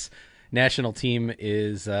U.S. national team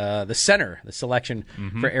is the center, the selection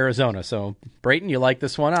for Arizona. So, Brayton, you like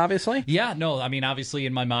this one, obviously? Yeah, no, I mean, obviously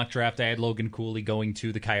in my mock draft, I had Logan Cooley going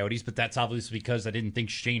to the Coyotes, but that's obviously because I didn't think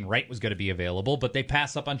Shane Wright was going to be available. But they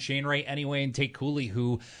pass up on Shane Wright anyway and take Cooley,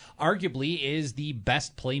 who arguably is the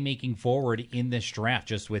best playmaking forward in this draft,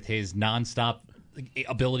 just with his nonstop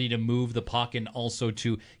ability to move the puck and also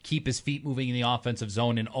to keep his feet moving in the offensive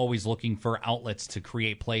zone and always looking for outlets to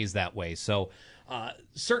create plays that way. So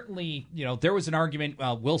certainly, there was an argument.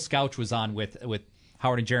 Will Scouch was on with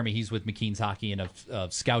Howard and Jeremy. He's with McKean's Hockey and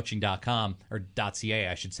of Scouching.com or .ca,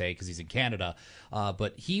 I should say, because he's in Canada.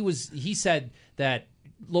 But he said that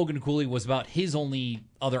Logan Cooley was about his only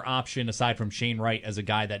other option aside from Shane Wright as a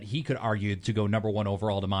guy that he could argue to go number 1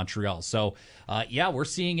 overall to Montreal. So, we're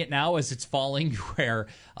seeing it now as it's falling where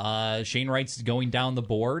Shane Wright's going down the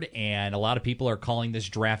board, and a lot of people are calling this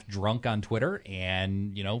draft drunk on Twitter.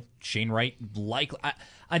 And, Shane Wright,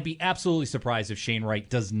 I'd be absolutely surprised if Shane Wright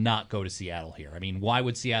does not go to Seattle here. I mean, why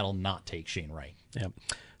would Seattle not take Shane Wright? Yeah.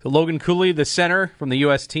 So Logan Cooley, the center from the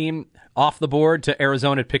U.S. team, off the board to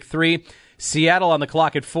Arizona at pick 3. Seattle on the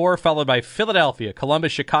clock at 4, followed by Philadelphia,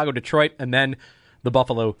 Columbus, Chicago, Detroit, and then the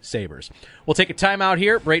Buffalo Sabres. We'll take a timeout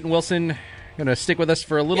here. Brayton Wilson going to stick with us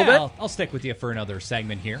for a little bit. I'll stick with you for another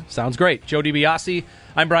segment here. Sounds great. Joe DiBiase,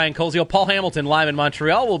 I'm Brian Koziel. Paul Hamilton live in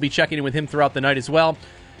Montreal. We'll be checking in with him throughout the night as well.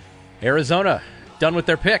 Arizona done with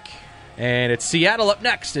their pick. And it's Seattle up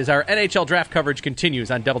next as our NHL draft coverage continues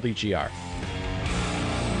on WGR.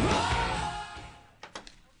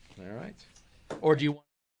 Or do you want...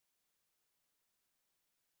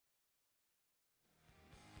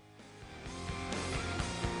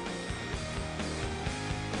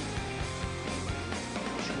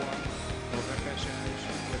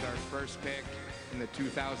 With our first pick in the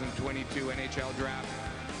 2022 NHL Draft,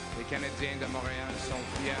 les Canadiens de Montréal sont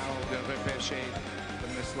fiers de repêcher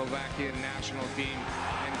from the Slovakian national team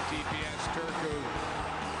and TPS Turku,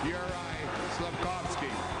 Juraj Slafkovsky.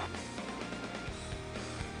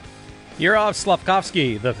 Juraj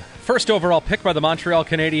Slafkovsky, the first overall pick by the Montreal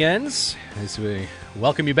Canadiens, as we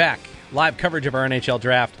welcome you back. Live coverage of our NHL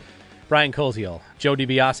Draft. Brian Koziel, Joe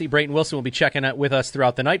DiBiase, Brayton Wilson will be checking out with us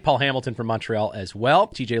throughout the night. Paul Hamilton from Montreal as well.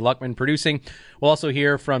 TJ Luckman producing. We'll also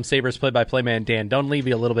hear from Sabres play-by-play man Dan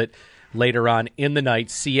Dunleavy a little bit later on in the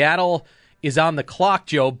night. Seattle is on the clock,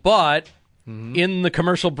 Joe, but in the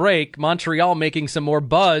commercial break, Montreal making some more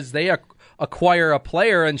buzz. They acquire a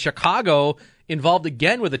player, and Chicago involved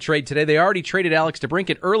again with a trade today. They already traded Alex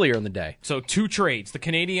DeBrincat earlier in the day. So 2 trades. The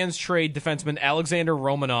Canadiens trade defenseman Alexander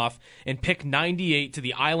Romanov and pick 98 to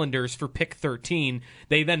the Islanders for pick 13.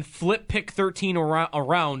 They then flip pick 13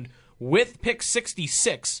 around with pick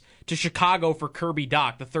 66 to Chicago for Kirby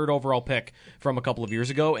Dach, the 3rd overall pick from a couple of years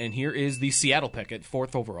ago. And here is the Seattle pick at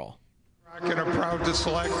 4th overall. Kraken are proud to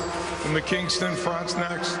select from the Kingston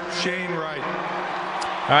Frontenacs, Shane Wright.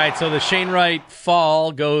 All right, so the Shane Wright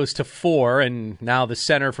fall goes to 4, and now the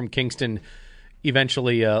center from Kingston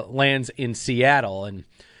eventually lands in Seattle. And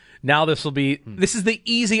now this is the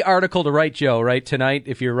easy article to write, Joe, right, tonight,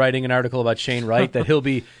 if you're writing an article about Shane Wright, that he'll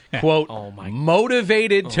be, quote,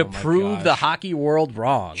 motivated to prove the hockey world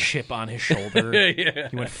wrong. Chip on his shoulder. Yeah.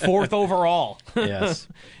 He went 4th overall. Yes.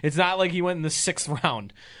 It's not like he went in the 6th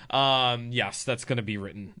round. Yes, that's going to be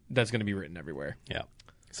written. That's going to be written everywhere. Yeah.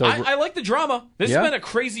 So I like the drama. This has been a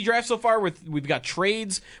crazy draft so far. We've got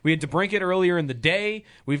trades. We had DeBrincat earlier in the day.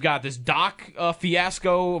 We've got this Dach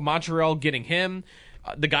fiasco. Montreal getting him.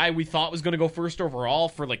 The guy we thought was going to go 1st overall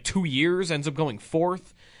for like 2 years ends up going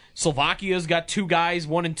 4th. Slovakia's got 2 guys,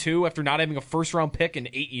 1 and 2, after not having a 1st-round pick in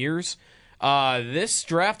 8 years. This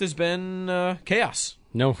draft has been chaos.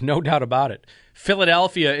 No doubt about it.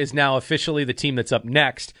 Philadelphia is now officially the team that's up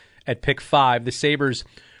next at pick 5. The Sabres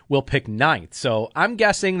will pick 9th. So I'm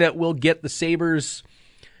guessing that we'll get the Sabres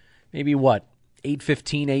maybe, 8:15,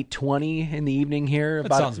 8:20 in the evening here?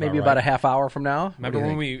 About a half hour from now? Remember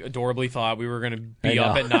when we adorably thought we were going to be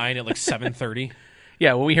up at 9 at like 7:30?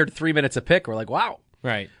 Yeah, when we heard 3 minutes a pick, we're like, wow.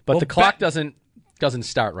 Right. But the clock doesn't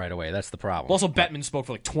start right away. That's the problem. Also, Bettman spoke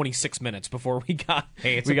for like 26 minutes before we got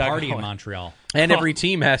it's a party in Montreal. And every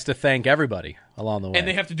team has to thank everybody along the way. And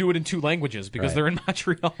they have to do it in 2 languages because they're in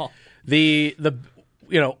Montreal.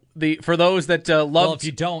 For those that love... Well, if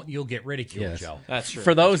you don't, you'll get ridiculed, Joe. That's true.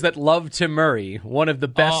 For those that love Tim Murray, one of the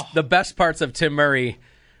best parts of Tim Murray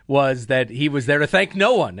was that he was there to thank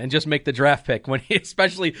no one and just make the draft pick,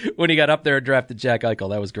 especially when he got up there and drafted Jack Eichel.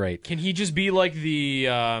 That was great. Can he just be like the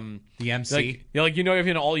MC? You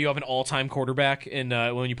have an all-time quarterback in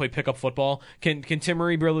when you play pickup football. Can Tim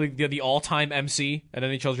Murray be really the all-time MC at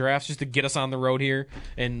NHL drafts just to get us on the road here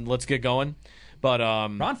and let's get going? But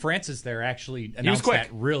Ron Francis there actually announced that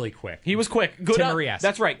really quick. He was quick. Good. Tim Murray asked.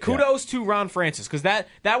 That's right. Kudos to Ron Francis because that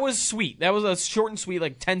was sweet. That was a short and sweet,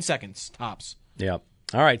 like 10 seconds tops. Yep.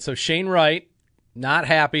 All right. So Shane Wright, not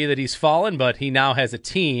happy that he's fallen, but he now has a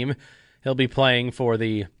team. He'll be playing for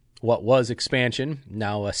what was expansion,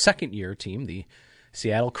 now a second-year team, the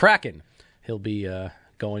Seattle Kraken. He'll be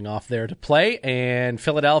going off there to play, and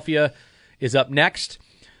Philadelphia is up next.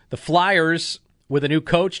 The Flyers with a new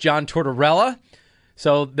coach, John Tortorella.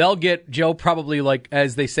 So they'll get, Joe, probably, like,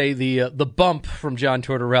 as they say, the bump from John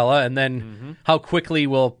Tortorella, and then how quickly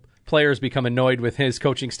will players become annoyed with his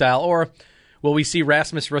coaching style? Or will we see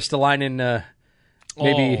Rasmus Ristolainen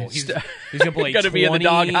he's going to be in the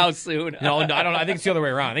doghouse soon? No, I don't. I think it's the other way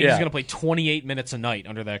around. I think he's going to play 28 minutes a night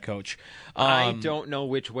under that coach. I don't know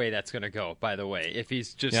which way that's going to go, by the way. If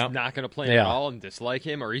he's just not going to play at all and dislike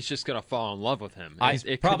him, or he's just going to fall in love with him.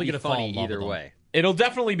 It probably could be funny either way. It'll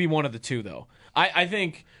definitely be one of the two, though. I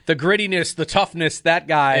think the grittiness, the toughness, that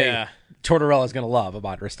guy Tortorella is going to love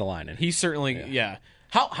about Ristolainen. He certainly,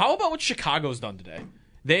 How about what Chicago's done today?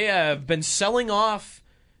 They have been selling off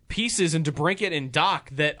pieces in DeBrincat and Dach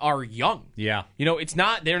that are young. Yeah.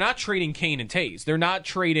 They're not trading Kane and Taves. They're not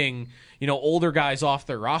trading, older guys off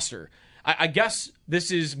their roster. I guess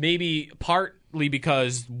this is maybe partly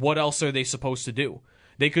because what else are they supposed to do?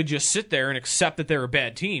 They could just sit there and accept that they're a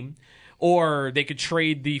bad team, or they could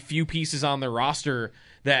trade the few pieces on their roster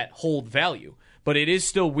that hold value. But it is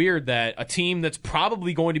still weird that a team that's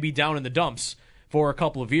probably going to be down in the dumps for a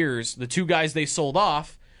couple of years, the 2 guys they sold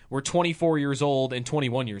off were 24 years old and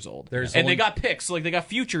 21 years old. They got picks, like they got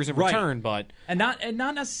futures in return, but and not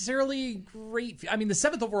necessarily great. I mean, the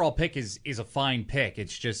 7th overall pick is a fine pick.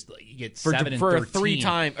 It's just you get 7 and 13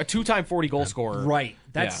 a 2-time 40 goal scorer. Right.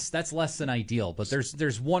 That's less than ideal. But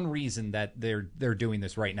there's one reason that they're doing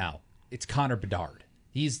this right now. It's Connor Bedard.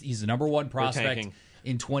 He's the number one prospect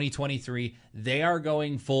in 2023. They are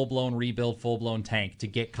going full-blown rebuild, full-blown tank to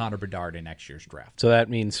get Connor Bedard in next year's draft. So that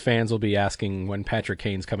means fans will be asking when Patrick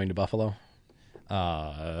Kane's coming to Buffalo?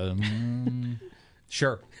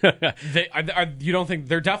 Sure. You don't think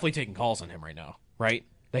they're definitely taking calls on him right now, right?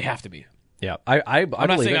 They have to be. Yeah, I'm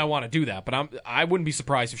not saying I want to do that, but I wouldn't be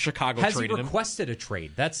surprised if Chicago traded him. Has he requested a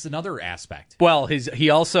trade? That's another aspect. Well, he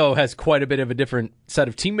also has quite a bit of a different set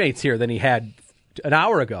of teammates here than he had an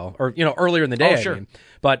hour ago, or earlier in the day. Sure. I mean.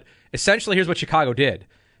 But essentially, here's what Chicago did: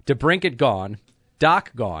 DeBrincat gone,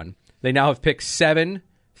 Doc gone. They now have picks 7,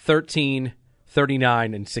 13,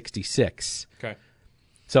 39, and 66. Okay.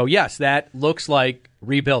 So yes, that looks like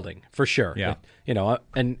rebuilding for sure. Yeah.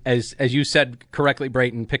 And as you said correctly,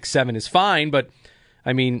 Brayton, pick 7 is fine, but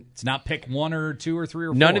I mean, it's not pick 1 or 2 or 3 or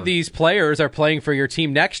 4. None of these players are playing for your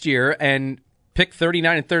team next year, and pick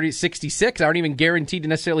 39 and 66 aren't even guaranteed to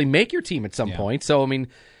necessarily make your team at some point. So I mean,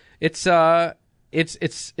 it's a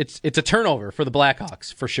turnover for the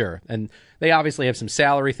Blackhawks for sure, and they obviously have some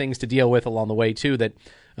salary things to deal with along the way too that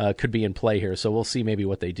could be in play here. So we'll see maybe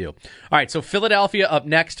what they do. All right, so Philadelphia up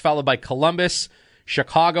next, followed by Columbus,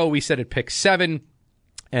 Chicago. We said at pick 7,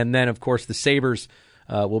 and then of course the Sabres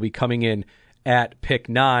will be coming in at pick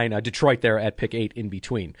 9. Detroit there at pick 8 in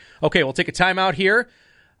between. Okay, we'll take a timeout here.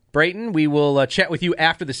 Brayton, we will chat with you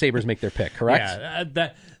after the Sabres make their pick, correct? Yeah,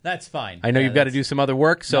 that's fine. I know you've got to do some other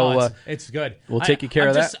work, so it's good. We'll take care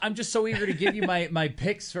of that. I'm just so eager to give you my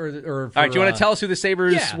picks for all right, do you want to tell us who the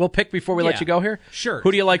Sabres will pick before we let you go here? Sure.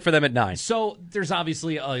 Who do you like for them at 9? So there's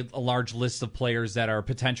obviously a large list of players that are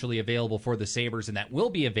potentially available for the Sabres and that will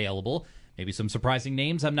be available. Maybe some surprising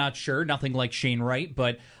names, I'm not sure. Nothing like Shane Wright.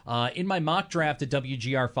 But in my mock draft at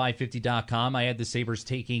WGR550.com, I had the Sabres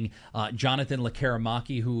taking Jonathan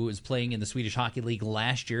Lekkerimäki, who was playing in the Swedish Hockey League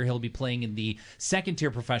last year. He'll be playing in the second-tier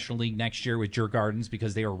professional league next year with Djurgårdens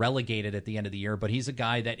because they were relegated at the end of the year. But he's a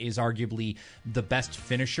guy that is arguably the best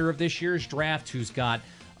finisher of this year's draft, who's got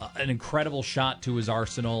an incredible shot to his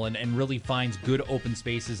arsenal and really finds good open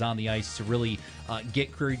spaces on the ice to really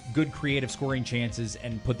get good creative scoring chances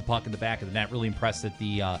and put the puck in the back of the net. Really impressed at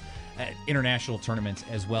the international tournaments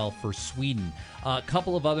as well for Sweden. A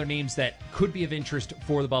couple of other names that could be of interest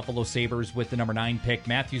for the Buffalo Sabres with the number 9 pick.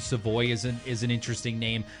 Matthew Savoy is an interesting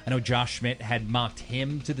name. I know Josh Schmidt had mocked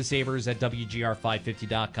him to the Sabres at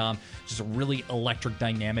WGR550.com. Just a really electric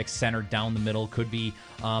dynamic center down the middle. Could be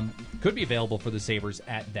available for the Sabres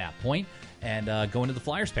at that point. And going to the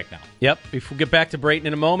Flyers pick now. Yep. Before we get back to Brayton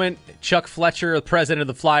in a moment, Chuck Fletcher, the president of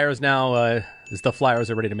the Flyers now, as the Flyers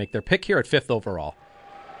are ready to make their pick here at 5th overall.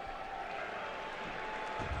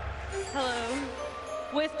 Hello.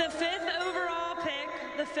 With the 5th overall pick,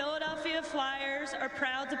 the Philadelphia Flyers are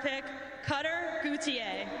proud to pick Cutter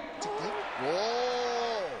Gauthier.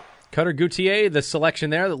 Whoa. Cutter Gauthier, the selection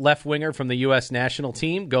there, the left winger from the U.S. national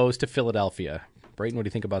team, goes to Philadelphia. Brayton, what do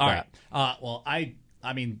you think about that? Right. Well, I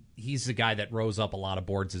mean, he's the guy that rose up a lot of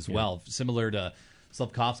boards as well, similar to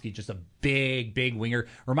Slafkovsky, just a big winger.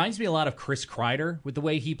 Reminds me a lot of Chris Kreider with the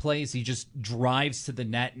way he plays. He just drives to the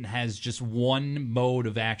net and has just one mode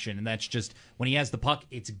of action, and that's just when he has the puck,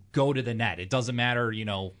 it's go to the net. It doesn't matter,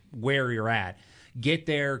 where you're at. Get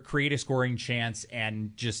there, create a scoring chance,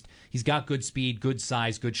 and just he's got good speed, good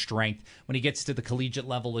size, good strength. When he gets to the collegiate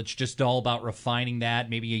level, it's just all about refining that,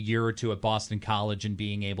 maybe a year or two at Boston College and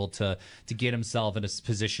being able to get himself in a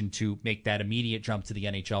position to make that immediate jump to the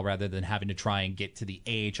NHL rather than having to try and get to the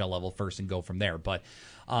AHL level first and go from there. But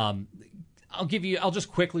I'll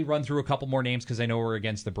just quickly run through a couple more names because I know we're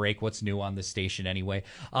against the break. What's new on this station anyway?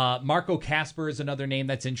 Marco Kasper is another name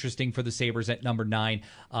that's interesting for the Sabres at number 9.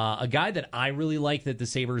 A guy that I really like that the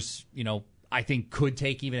Sabres, I think could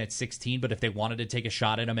take even at 16, but if they wanted to take a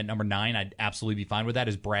shot at him at number 9, I'd absolutely be fine with that,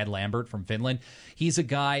 is Brad Lambert from Finland. He's a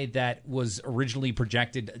guy that was originally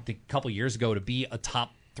projected, I think, a couple years ago to be a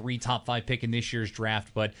top 3, top 5 pick in this year's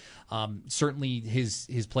draft, but certainly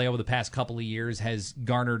his play over the past couple of years has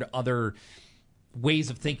garnered other ways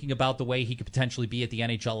of thinking about the way he could potentially be at the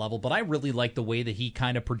NHL level. But I really like the way that he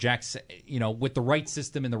kind of projects, with the right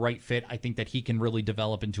system and the right fit. I think that he can really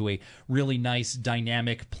develop into a really nice,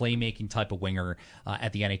 dynamic, playmaking type of winger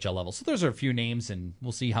at the NHL level. So those are a few names, and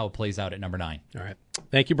we'll see how it plays out at number 9. All right.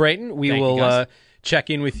 Thank you, Brayton. We will check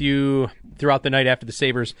in with you throughout the night after the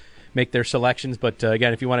Sabres make their selections. But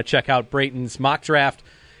again, if you want to check out Brayton's mock draft,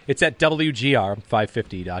 It's at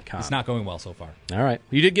WGR550.com. It's not going well so far. All right.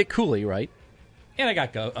 You did get Cooley, right? And I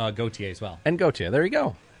got Gauthier as well. And Gauthier. There you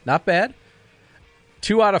go. Not bad.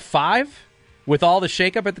 2 out of 5 with all the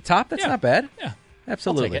shakeup at the top. That's not bad. Yeah.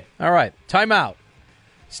 Absolutely. I'll take it. All right. Timeout.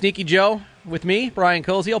 Sneaky Joe with me, Brian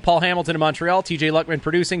Koziel, Paul Hamilton in Montreal, TJ Luckman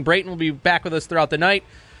producing. Brayton will be back with us throughout the night.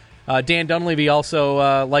 Dan Dunleavy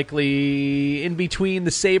also likely in between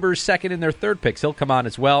the Sabres' second and their third picks. He'll come on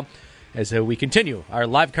as well as we continue our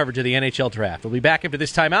live coverage of the NHL Draft. We'll be back after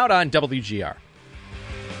this timeout on WGR.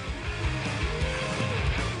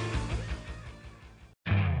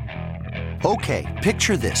 Okay,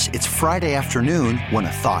 picture this. It's Friday afternoon when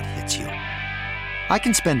a thought hits you. I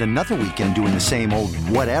can spend another weekend doing the same old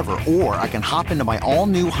whatever, or I can hop into my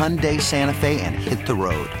all-new Hyundai Santa Fe and hit the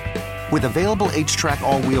road. With available H-Track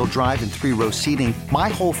all-wheel drive and 3-row seating, my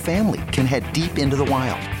whole family can head deep into the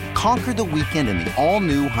wild. Conquer the weekend in the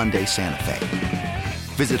all-new Hyundai Santa Fe.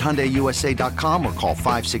 Visit HyundaiUSA.com or call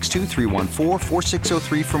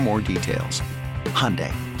 562-314-4603 for more details.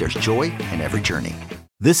 Hyundai, there's joy in every journey.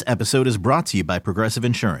 This episode is brought to you by Progressive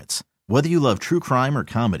Insurance. Whether you love true crime or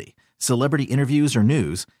comedy, celebrity interviews or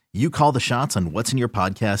news, you call the shots on what's in your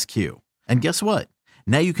podcast queue. And guess what?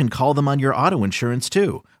 Now you can call them on your auto insurance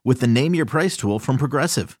too with the Name Your Price tool from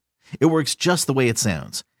Progressive. It works just the way it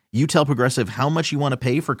sounds. You tell Progressive how much you want to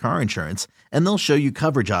pay for car insurance, and they'll show you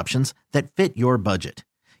coverage options that fit your budget.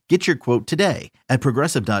 Get your quote today at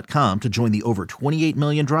Progressive.com to join the over 28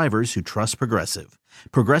 million drivers who trust Progressive.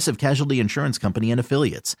 Progressive Casualty Insurance Company and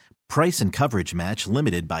Affiliates. Price and coverage match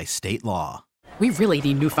limited by state law. We really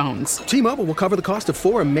need new phones. T-Mobile will cover the cost of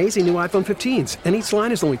 4 amazing new iPhone 15s, and each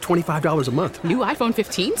line is only $25 a month. New iPhone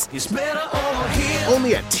 15s? It's better over here.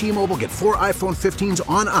 Only at T-Mobile, get 4 iPhone 15s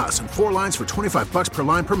on us and 4 lines for $25 per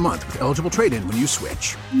line per month with eligible trade-in when you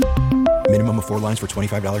switch. Minimum of 4 lines for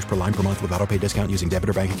 $25 per line per month with autopay discount using debit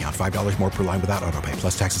or bank account. $5 more per line without autopay,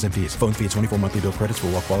 plus taxes and fees. Phone fee at 24 monthly bill credits for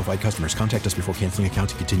well-qualified customers. Contact us before canceling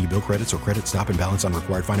account to continue bill credits or credit stop and balance on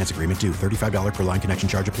required finance agreement due. $35 per line connection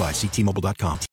charge applies. See T-Mobile.com.